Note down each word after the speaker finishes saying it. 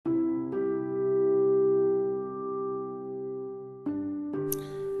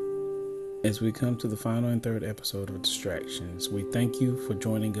As we come to the final and third episode of Distractions, we thank you for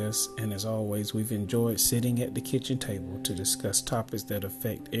joining us, and as always, we've enjoyed sitting at the kitchen table to discuss topics that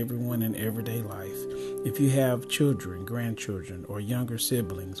affect everyone in everyday life. If you have children, grandchildren, or younger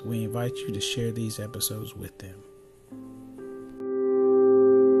siblings, we invite you to share these episodes with them.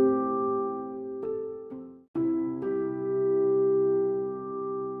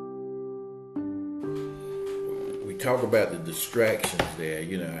 Talk about the distractions there.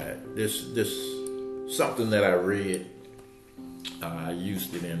 This something that I read. I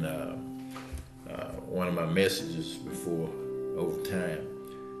used it in one of my messages before over time,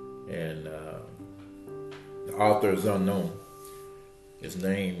 and the author is unknown. His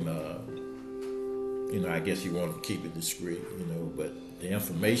name, I guess he wanted to keep it discreet, but the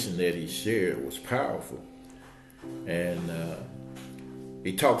information that he shared was powerful, and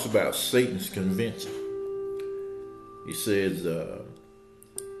he talks about Satan's convention. He says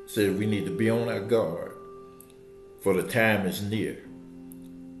we need to be on our guard, for the time is near,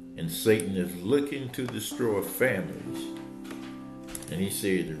 and Satan is looking to destroy families. And he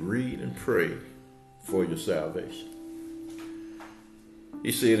said, read and pray for your salvation.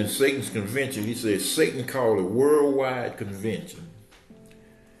 He said in Satan's convention, he said, Satan called a worldwide convention.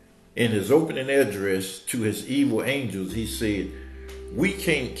 In his opening address to his evil angels, he said, we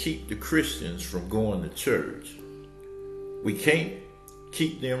can't keep the Christians from going to church. We can't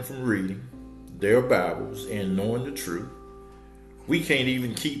keep them from reading their Bibles and knowing the truth. We can't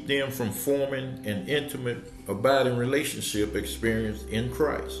even keep them from forming an intimate, abiding relationship experience in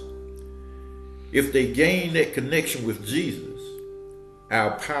Christ. If they gain that connection with Jesus,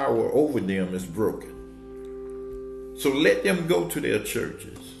 our power over them is broken. So let them go to their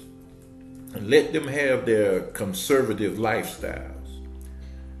churches and let them have their conservative lifestyles,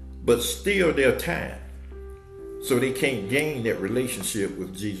 but steal their time, so they can't gain that relationship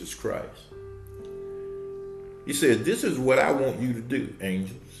with Jesus Christ. He says, this is what I want you to do,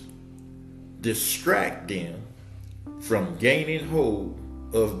 angels. Distract them from gaining hold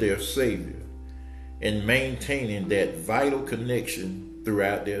of their Savior and maintaining that vital connection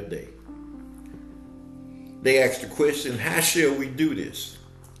throughout their day. They asked the question, how shall we do this?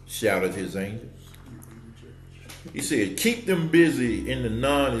 Shouted his angels. He said, keep them busy in the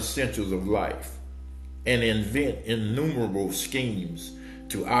non-essentials of life and invent innumerable schemes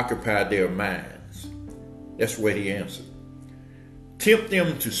to occupy their minds. That's what he answered. Tempt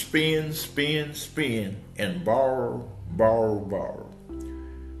them to spend, and borrow.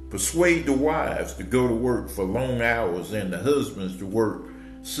 Persuade the wives to go to work for long hours and the husbands to work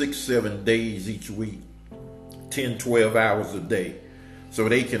 6-7 days each week, 10-12 hours a day, so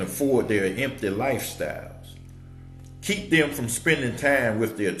they can afford their empty lifestyles. Keep them from spending time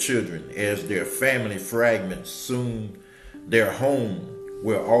with their children, as their family fragments soon. Their home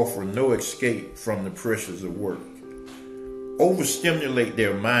will offer no escape from the pressures of work. Overstimulate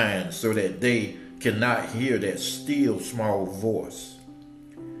their minds so that they cannot hear that still small voice.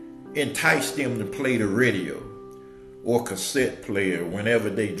 Entice them to play the radio or cassette player whenever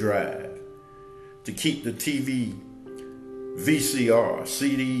they drive. To keep the TV, VCR,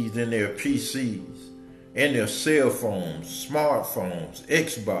 CDs in their PCs, and their cell phones, smartphones,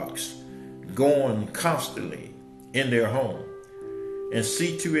 Xbox going constantly in their home. And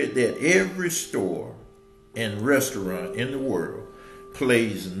see to it that every store and restaurant in the world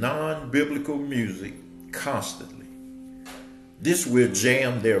plays non-biblical music constantly. This will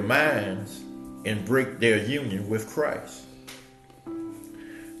jam their minds and break their union with Christ.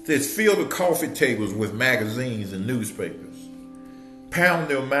 It says, fill the coffee tables with magazines and newspapers. Pound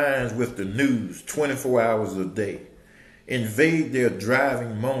their minds with the news 24 hours a day. Invade their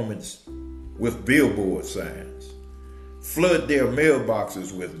driving moments with billboard signs. Flood their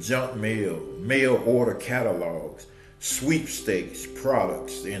mailboxes with junk mail order catalogs, sweepstakes,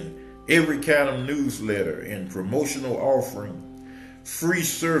 products, and every kind of newsletter and promotional offering, free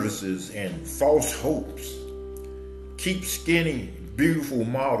services and false hopes. Keep skinny, beautiful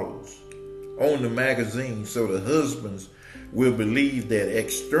models on the magazine so the husbands will believe that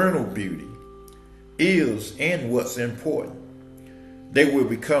external beauty is and what's important. They will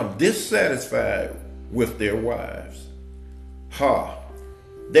become dissatisfied with their wives.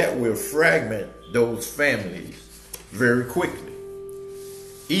 That will fragment those families very quickly.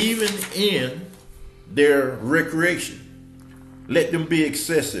 Even in their recreation, let them be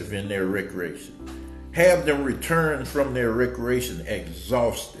excessive in their recreation. Have them return from their recreation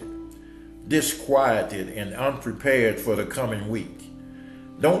exhausted, disquieted, and unprepared for the coming week.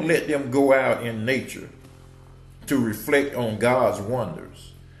 Don't let them go out in nature to reflect on God's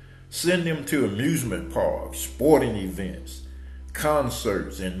wonders. Send them to amusement parks, sporting events,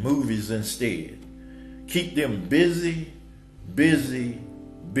 concerts, and movies instead. Keep them busy, busy,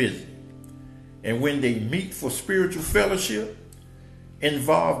 busy. And when they meet for spiritual fellowship,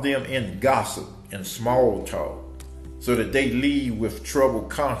 involve them in gossip and small talk so that they leave with troubled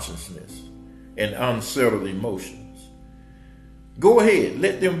consciousness and unsettled emotions. Go ahead,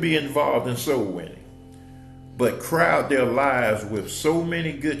 let them be involved in soul winning, but crowd their lives with so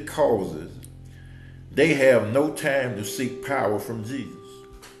many good causes, they have no time to seek power from Jesus.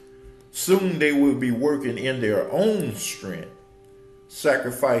 Soon they will be working in their own strength,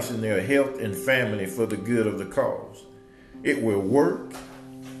 sacrificing their health and family for the good of the cause. It will work.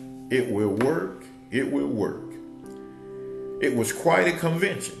 It will work. It will work. It was quite a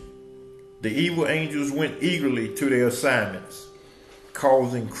convention. The evil angels went eagerly to their assignments,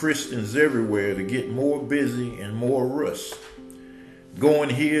 causing Christians everywhere to get more busy and more rushed, going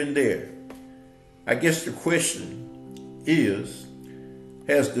here and there. I guess the question is,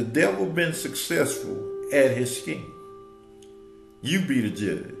 has the devil been successful at his scheme? You be the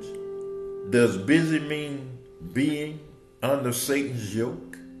judge. Does busy mean being under Satan's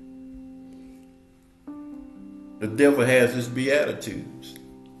yoke? The devil has his beatitudes.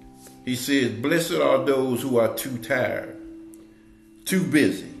 He says, blessed are those who are too tired, too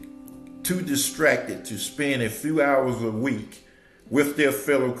busy, too distracted to spend a few hours a week with their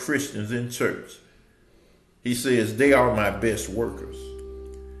fellow Christians in church. He says, they are my best workers.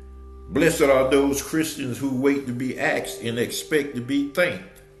 Blessed are those Christians who wait to be asked and expect to be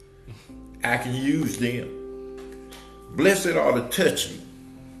thanked. I can use them. Blessed are the touchy.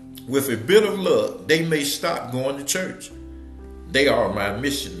 With a bit of luck, they may stop going to church. They are my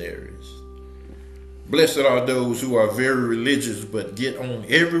missionaries. Blessed are those who are very religious but get on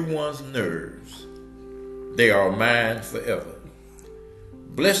everyone's nerves. They are mine forever.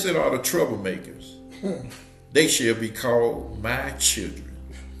 Blessed are the troublemakers. They shall be called my children.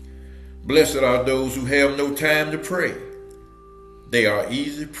 Blessed are those who have no time to pray. They are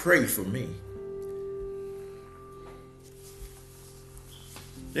easy prey for me.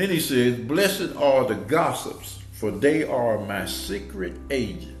 Then he says, blessed are the gossips, for they are my secret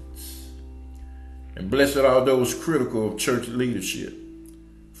agents. And blessed are those critical of church leadership,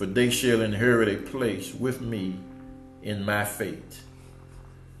 for they shall inherit a place with me in my fate.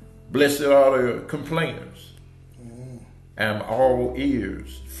 Blessed are the complainers. I am all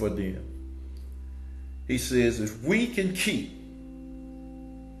ears for them. He says, if we can keep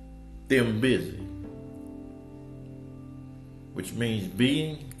them busy, which means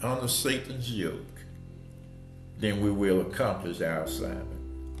being under Satan's yoke, then we will accomplish our assignment.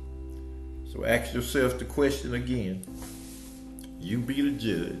 So ask yourself the question again. You be the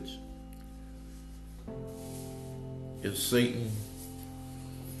judge. Is Satan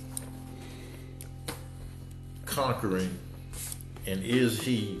conquering, and is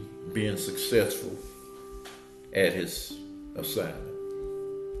he being successful at his assignment?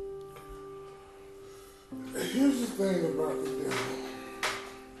 Here's the thing about the devil.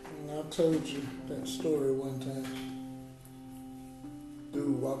 And I told you that story one time.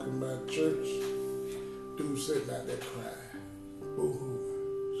 Dude walking by church, dude sitting out there crying. Boo-hoo.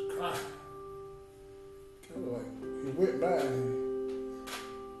 He's crying. Kind of like, he went by and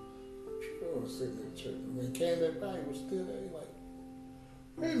he was sitting in church. And when he came back by, he was still there. He like,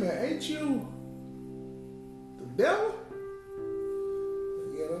 hey man, ain't you the devil?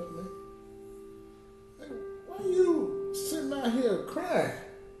 Yeah, that's me. Why you sitting out here crying?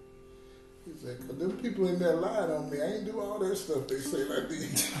 He said, because them people in there lied on me. I ain't do all that stuff they say I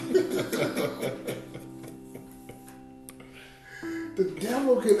did. The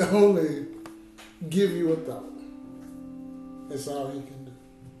devil can only give you a thought. That's all he can do.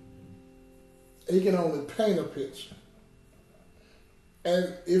 He can only paint a picture.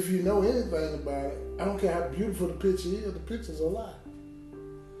 And if you know anything about it, I don't care how beautiful the picture is, the picture's a lie.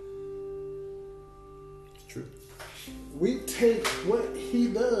 True. We take what he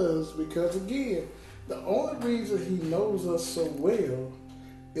does because, again, the only reason he knows us so well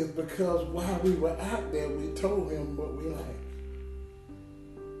is because while we were out there, we told him what we liked.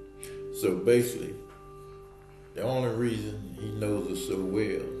 So basically, the only reason he knows us so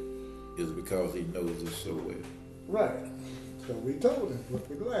well is because he knows us so well. Right. So we told him what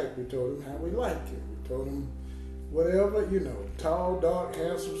we liked. We told him how we liked it. We told him whatever, tall, dark,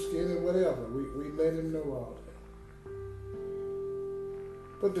 handsome, skinny, whatever. We let him know all that.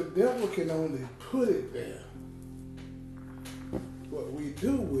 But the devil can only put it there. What we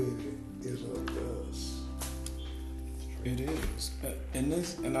do with it is up to us. It is.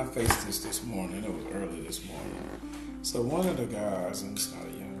 And I faced this morning. It was early this morning. So one of the guys, and it's not a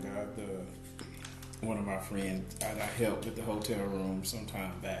young guy, one of my friends I helped with the hotel room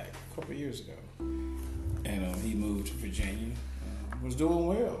sometime back, a couple of years ago. And he moved to Virginia. Was doing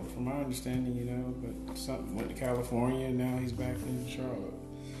well, from my understanding, but something went to California, and now he's back in Charlotte.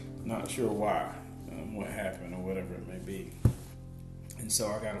 Not sure why, what happened, or whatever it may be. And so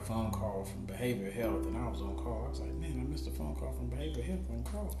I got a phone call from Behavioral Health, and I was on call. I was like, man, I missed a phone call from Behavioral Health on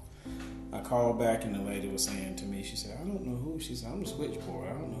call. I called back, and the lady was saying to me, she said, I don't know who. She said, I'm the switchboard.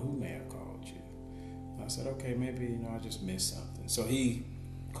 I don't know who may have called you. And I said, okay, maybe, I just missed something. So he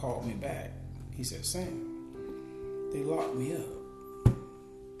called me back. He said, Sam, they locked me up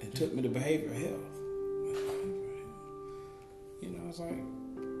and took me to Behavioral Health. I was like,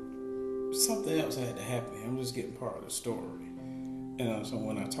 something else had to happen. I'm just getting part of the story. And so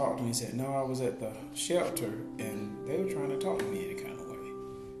when I talked to him, he said, no, I was at the shelter and they were trying to talk to me any kind of way.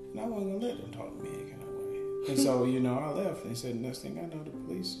 And I wasn't going to let them talk to me any kind of way. And so, I left. And he said, next thing I know, the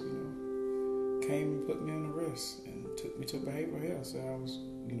police, came and put me on arrest and took me to Behavioral Health. So I was,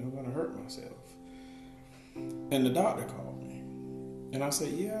 going to hurt myself. And the doctor called me. And I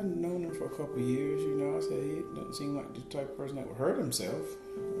said, yeah, I've known him for a couple of years. I said, he doesn't seem like the type of person that would hurt himself.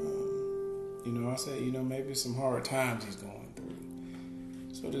 I said, maybe some hard times he's going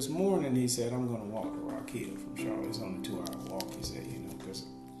through. So this morning he said, I'm going to walk to Rock Hill from Charlotte. It's only a 2-hour walk. He said, because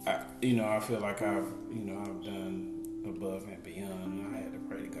I feel like I've done above and beyond. And I had to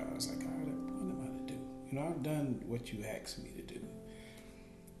pray to God. I was like, God, what am I to do? I've done what you asked me to do.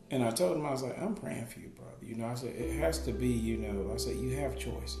 And I told him, I was like, I'm praying for you, brother. I said, it has to be, I said, you have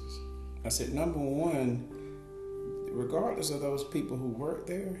choices. I said, number one, regardless of those people who work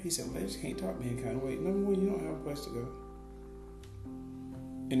there, he said, well, they just can't talk to me any kind of way. Number one, you don't have a place to go.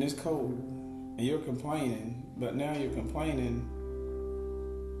 And it's cold, and you're complaining, but now you're complaining,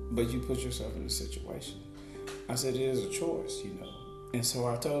 but you put yourself in a situation. I said, it is a choice, And so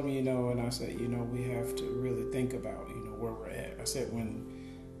I told him, and I said, we have to really think about, where we're at. I said,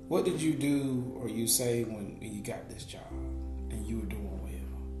 what did you do or you say when you got this job and you were doing well?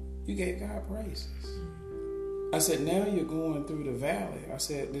 You gave God praises. I said, now you're going through the valley. I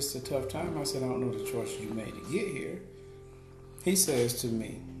said, this is a tough time. I said, I don't know the choices you made to get here. He says to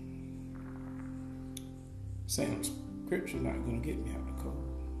me, Sam, Scripture's not going to get me out of the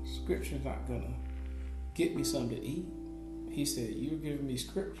cold. Scripture's not going to get me something to eat. He said, you're giving me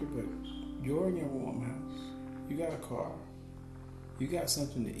Scripture, but you're in your warm house. You got a car. You got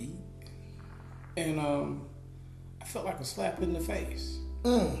something to eat. And I felt like a slap in the face.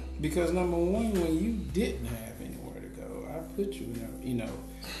 Because number one, when you didn't have anywhere to go, I put you in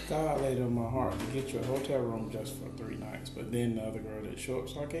God laid on my heart to get you a hotel room just for 3 nights. But then the other girl didn't show up,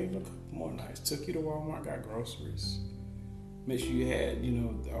 so I gave her a couple more nights. Took you to Walmart, got groceries. Make sure you had,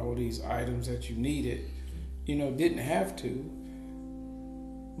 all these items that you needed. Didn't have to.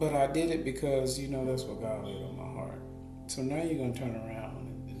 But I did it because, that's what God laid on my heart. So now you're going to turn around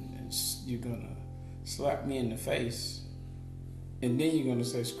and you're going to slap me in the face. And then you're going to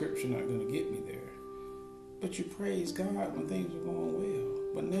say, Scripture not going to get me there. But you praise God when things are going well.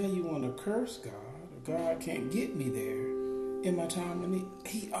 But now you want to curse God, or God can't get me there in my time of need.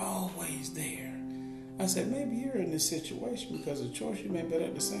 He always there. I said, maybe you're in this situation because of the choice you made, but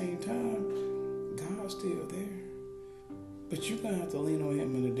at the same time, God's still there. But you're going to have to lean on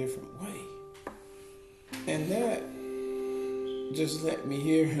Him in a different way. And that just let me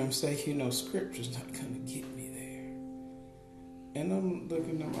hear Him say, Scripture's not going to get me there. And I'm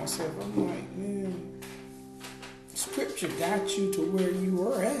looking at myself, I'm like, man, Scripture got you to where you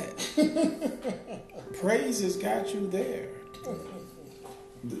were at. Praise has got you there.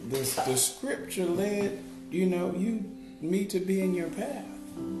 The Scripture led, me to be in your path.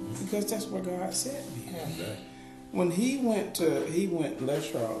 Because that's where God sent me. Okay. When he went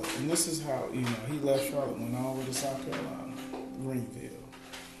left Charlotte, and this is how, he left Charlotte, went all the way to South Carolina, Greenville,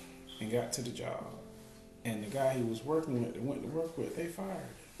 and got to the job. And the guy he was working with, that went to work with, they fired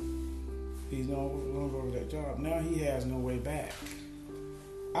him. He's no longer over that job. Now he has no way back.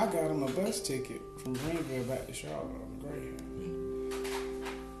 I got him a bus ticket from Greenville back to Charlotte on the Greyhound.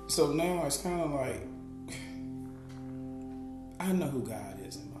 So now it's kind of like, I know who God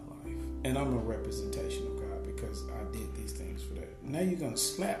is in my life. And I'm a representation of God because I did these things for that. Now you're going to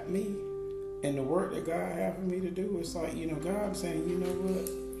slap me and the work that God had for me to do. It's like, God saying, you know what?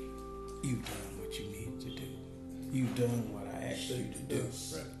 You've done what you needed to do. You've done what I asked you to do.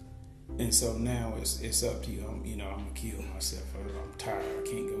 Right. And so now it's up to you. I'm going to kill myself. I'm tired. I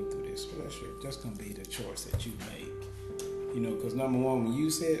can't go through this. Well, that's going to be the choice that you make. Because number one, when you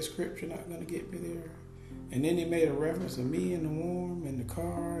said Scripture not going to get me there, and then he made a reference to me in the warm, and the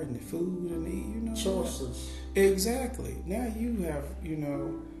car, and the food, and the, choices. Exactly. Now you have,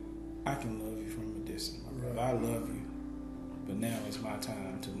 I can love you from a distance, my brother. I love you, but now it's my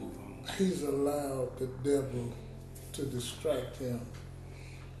time to move on. He's allowed the devil to distract him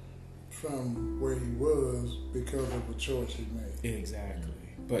from where he was because of a choice he made. Exactly.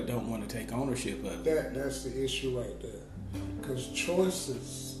 But don't want to take ownership of it. That's the issue right there. Because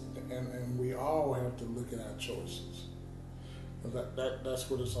choices, and we all have to look at our choices. That's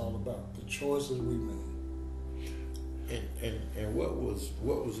what it's all about. The choices we made. And what was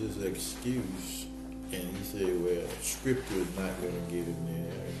his excuse? And he said, well, scripture is not going to get him there.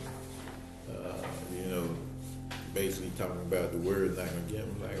 Basically talking about the word not going to get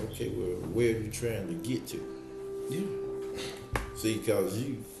him. Like, okay, well, where are you trying to get to? Yeah. See, because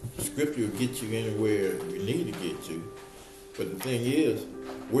scripture will get you anywhere you need to get to. But the thing is,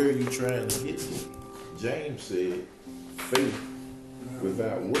 where are you trying to get to? James said, faith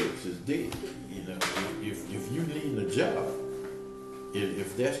without works is dead. If you need a job,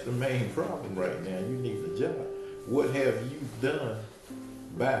 if that's the main problem right now, you need a job. What have you done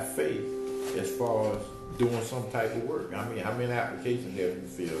by faith as far as doing some type of work? I mean, how many applications have you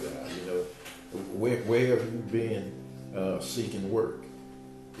filled out? Where have you been seeking work?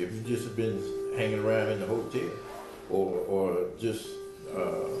 If you just been hanging around in the hotel, or just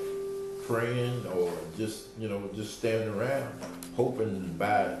praying, or just standing around hoping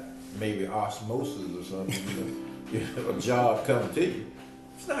by maybe osmosis or something, a job come to you,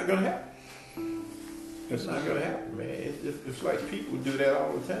 it's not gonna happen. It's not gonna happen, man. It's like people do that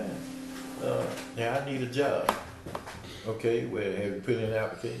all the time. Now I need a job. Okay, well, have you put in an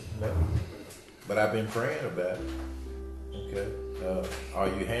application? No. But I've been praying about it. Okay. Are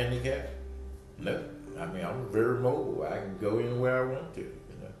you handicapped? No. I mean, I'm very mobile. I can go anywhere I want to.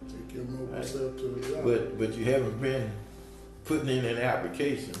 Take your mobile self to the job. But you haven't been putting in an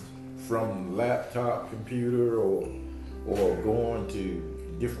application from laptop, computer, or going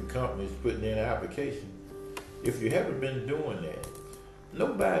to different companies putting in an application. If you haven't been doing that,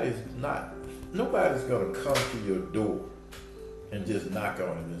 nobody's gonna come to your door and just knock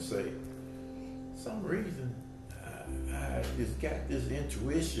on it and say, some reason I just got this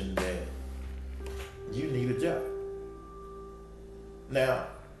intuition that you need a job. Now,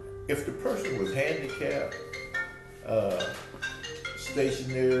 if the person was handicapped,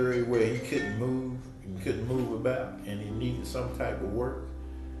 stationary, where he couldn't move about, and he needed some type of work,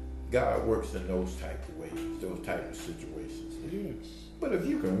 God works in those type of ways, those type of situations. Yes. But if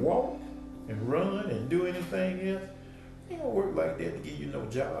you can walk and run and do anything else, it don't work like that to give you no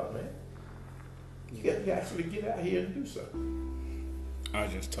job, man. You got to actually get out here and do something. I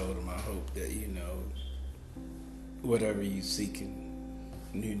just told him I hope that, whatever you seeking,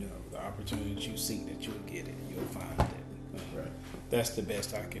 the opportunities you seek, that you'll get it, you'll find it. Right. That's the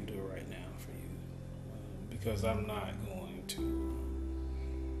best I can do right now for you, because I'm not going to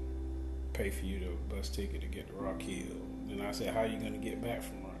pay for you the bus ticket to get to Rock Hill. And I said, how are you going to get back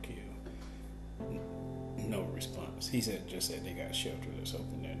from Rock Hill? No response. He just said they got a shelter that's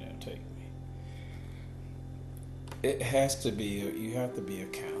open there and they'll take me. It has to be, you have to be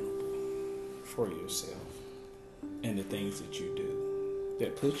accountable for yourself and the things that you do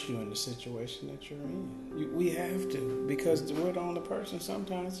that puts you in the situation that you're in. We have to, because we're the only person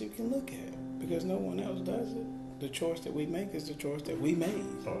sometimes you can look at, because no one else does it. The choice that we make is the choice that we made.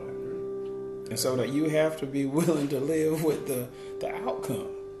 Oh, I agree. And so that you have to be willing to live with the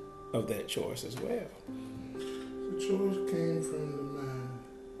outcome of that choice as well. The choice came from the mind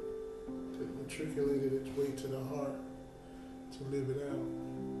that matriculated its way to the heart to live it out.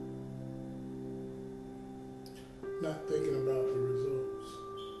 Not thinking about the results.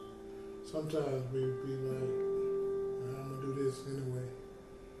 Sometimes we be like, I'm going to do this anyway.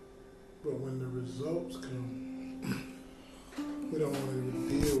 But when the results come, we don't want to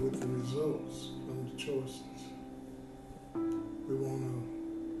deal with the results of the choices. We want to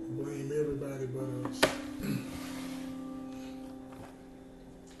blame everybody but us.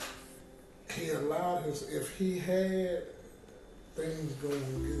 He allowed if he had things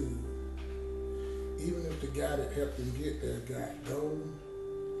going good, even if the guy that helped him get there got gold,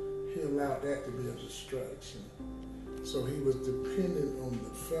 he allowed that to be a distraction. So he was dependent on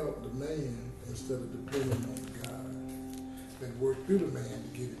the man instead of depending on God that worked through the man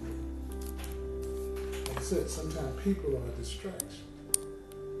to get it done. Like I said, sometimes people are a distraction.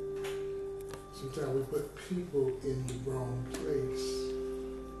 Sometimes we put people in the wrong place.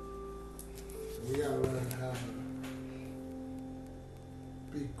 We gotta learn how to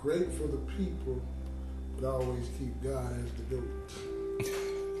be grateful to people, but always keep God as the GOAT,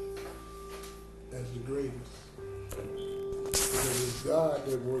 as the greatest. Because it's God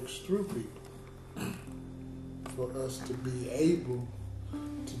that works through people for us to be able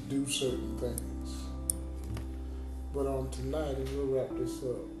to do certain things. But on tonight, as we'll wrap this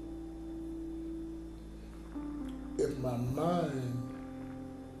up, if my mind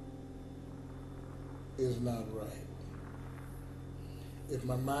is not right, if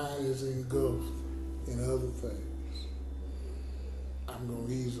my mind is engulfed in other things, I'm going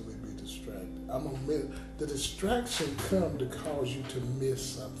to easily be distracted. The distraction comes to cause you to miss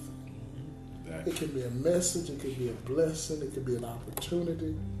something. Exactly. It can be a message, it could be a blessing, it could be an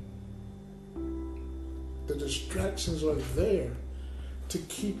opportunity. The distractions are there to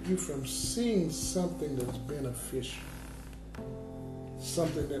keep you from seeing something that's beneficial,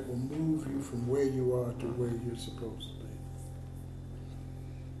 something that will move you from where you are to where you're supposed to be.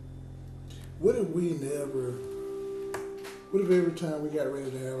 What if every time we got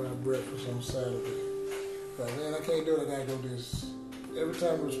ready to have our breakfast on Saturday, like, man, I can't do it, I gotta go this. Every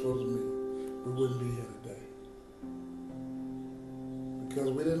time we're supposed to meet, we wouldn't be here today. Because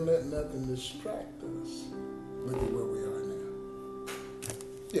we didn't let nothing distract us. Look at where we are now.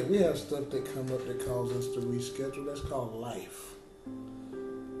 Yeah, we have stuff that come up that causes us to reschedule. That's called life.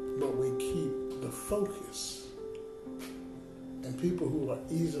 But we keep the focus. And people who are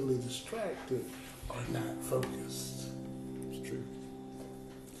easily distracted are not focused. It's true.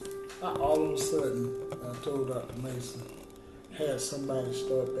 All of a sudden, I told Dr. Mason, had somebody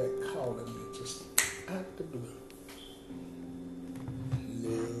start back calling me just out the blue.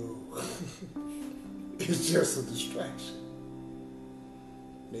 No. It's just a distraction.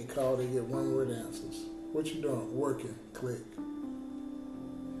 They call, they get one-word answers. What you doing? Working. Click.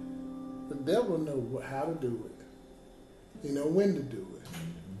 The devil knows how to do it. He knows when to do it.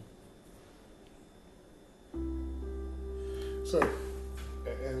 So,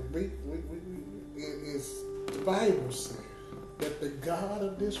 as the Bible says that the God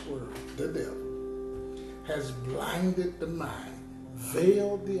of this world, the devil, has blinded the mind,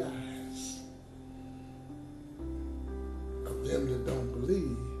 veiled the eyes of them that don't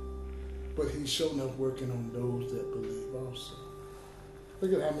believe, but he's showing up working on those that believe also.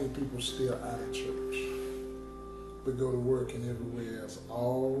 Look at how many people still out of church, but go to work and everywhere else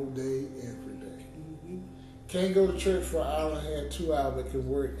all day, every day. Mm-hmm. Can't go to church for an hour and a half, 2 hours, but can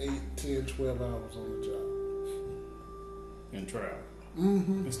work 8, 10, 12 hours on the job. And travel.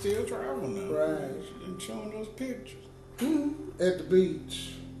 Mm-hmm. And still traveling now. Right. And showing those pictures. Mm-hmm. At the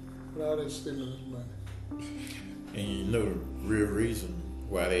beach with all that stimulus money. And you know the real reason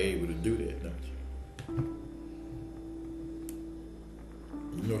why they're able to do that, don't you?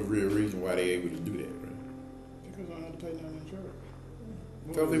 You know the real reason why they're able to do that, right? Because I don't have to pay nothing in church.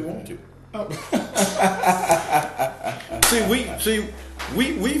 Because they want to. Oh.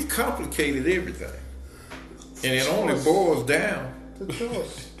 We've complicated everything. And it only boils down to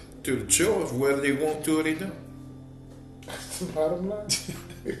the choice whether they want to or they don't. That's the bottom line.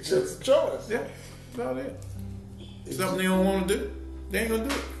 It's just a choice. Yeah, that's all it. Something they don't want to do, they ain't gonna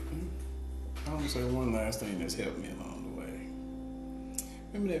do it. I'm gonna say one last thing that's helped me along the way.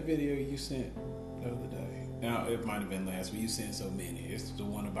 Remember that video you sent the other day? Now it might have been last week. You sent so many. It's the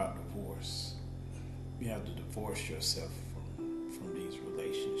one about divorce. You have to divorce yourself from these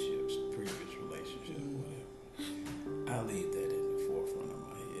relationships, previous relationships, whatever. I leave that in the forefront of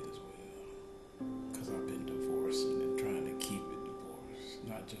my head as well, because I've been divorcing and trying to keep it divorced,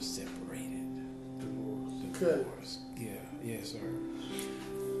 not just separated. Divorce. Yeah, yes, sir.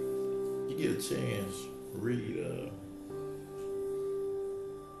 You get a chance, read a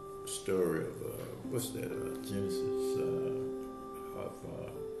story of what's that? Genesis of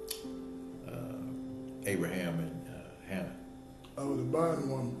Abraham and Hannah. Oh, the barren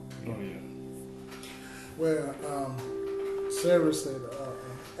woman. Oh yeah. Well, Sarah said,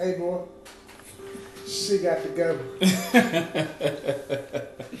 "Hey boy, she got to go."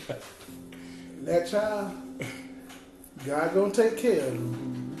 That child, God gonna take care of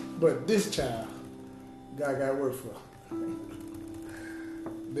him, but this child, God got work for.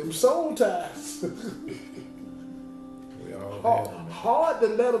 Them soul ties. We all hard to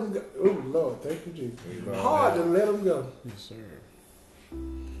let them go. Oh Lord, thank you, Jesus. Hard to let them go. Yes, sir.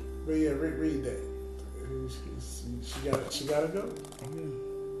 But yeah, read that. She gotta go. Oh, yeah.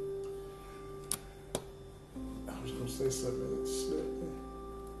 I was gonna say something and it slipped me.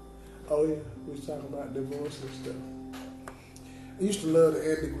 Oh yeah, we was talking about divorce and stuff. I used to love the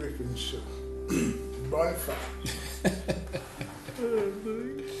Andy Griffin show. Barney Fife.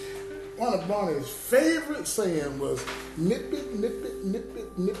 One of Barney's favorite saying was, "Nip it, nip it, nip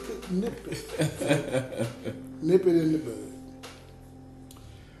it, nip it, nip it." Nip it in the bud.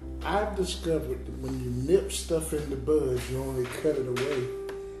 I've discovered that when you nip stuff in the bud, you only cut it away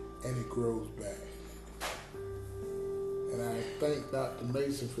and it grows back. And I thank Dr.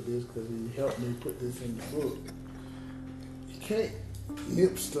 Mason for this because he helped me put this in the book. You can't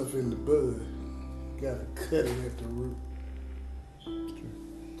nip stuff in the bud. You gotta cut it at the root.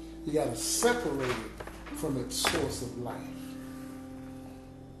 You gotta separate it from its source of life.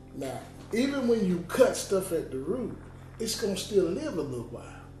 Now, even when you cut stuff at the root, it's gonna still live a little while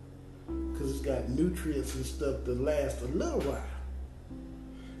because it's got nutrients and stuff that last a little while.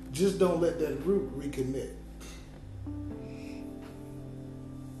 Just don't let that root reconnect.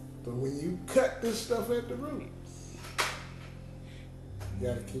 But when you cut this stuff at the root, you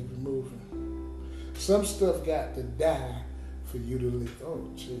gotta keep it moving. Some stuff got to die for you to live. Oh,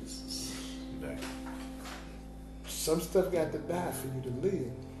 Jesus. Some stuff got to die for you to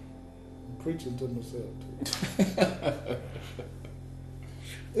live. I'm preaching to myself too.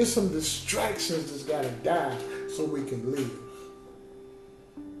 There's some distractions that's got to die so we can live.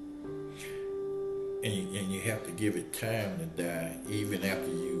 And you have to give it time to die even after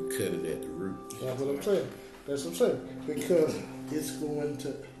you cut it at the root. That's what I'm saying. That's what I'm saying. Because it's going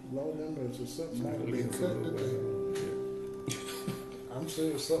to, Lord have mercy, something might have been cut today. I'm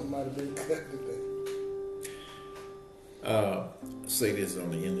serious, something might have been cut today. Say this on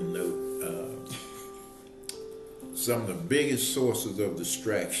the end of the note. Some of the biggest sources of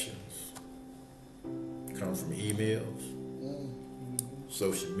distractions come from emails,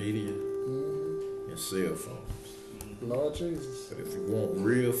 social media, and cell phones. Lord Jesus. But if you want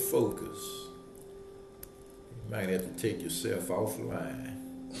real focus, you might have to take yourself offline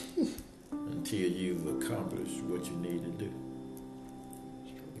until you've accomplished what you need to do.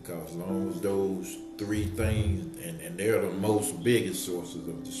 Because as long as those three things, and they're the most biggest sources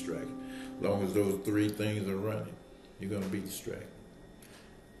of distraction, as long as those three things are running, you're going to be distracted.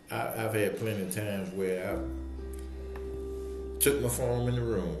 I've had plenty of times where I took my phone in the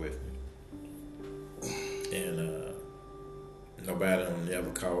room with me, and nobody will never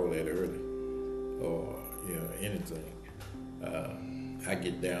call that early or anything. I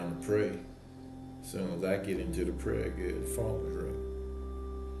get down to pray. As soon as I get into the prayer, the phone ring.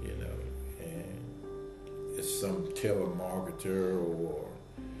 And it's some telemarketer or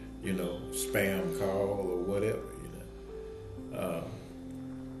spam call or whatever.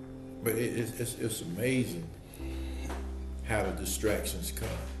 But it's amazing how the distractions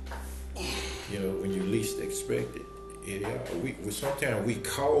come. When you least expect it. Sometimes we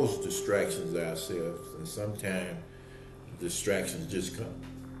cause distractions ourselves, and sometimes distractions just come.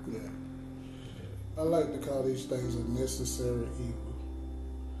 Yeah. I like to call these things a necessary evil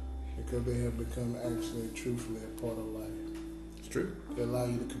because they have become actually, truthfully, a part of life. It's true. They allow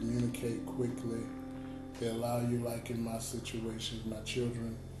you to communicate quickly. They allow you, like in my situation, my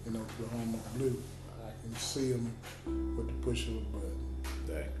children, Oklahoma Blue, I can see them with the push of a button.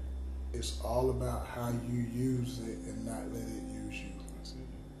 Exactly. It's all about how you use it and not let it use you.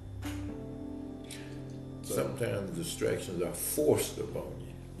 Sometimes distractions are forced upon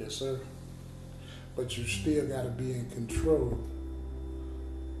you. Yes, sir. But you still got to be in control.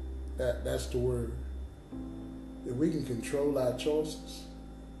 That's the word. If we can control our choices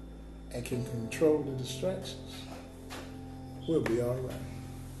and can control the distractions, we'll be all right.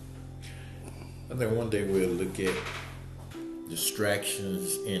 I think one day we'll look at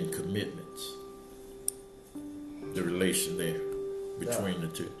distractions and commitments, the relation there between the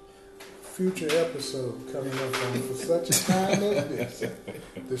two. Future episode coming up on For Such a Time as This,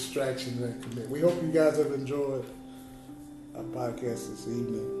 distractions and commitment. We hope you guys have enjoyed our podcast this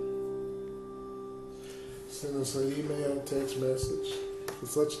evening. Send us an email, text message, for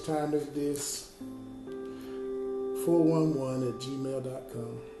such a time as this,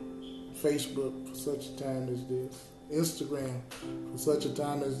 411@gmail.com. Facebook, For Such a Time as This. Instagram, For Such a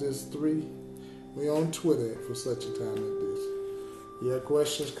Time as This 3. We're on Twitter For Such a Time as This. You have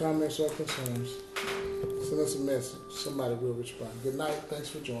questions, comments, or concerns, send us a message. Somebody will respond. Good night. Thanks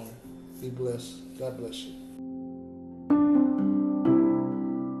for joining. Be blessed. God bless you.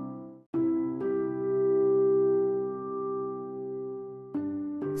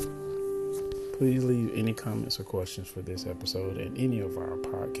 Please leave any comments or questions for this episode and any of our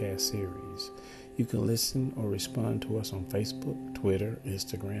podcast series. You can listen or respond to us on Facebook, Twitter,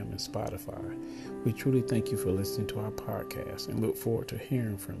 Instagram, and Spotify. We truly thank you for listening to our podcast and look forward to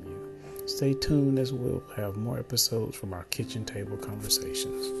hearing from you. Stay tuned as we'll have more episodes from our kitchen table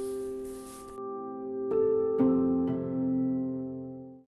conversations.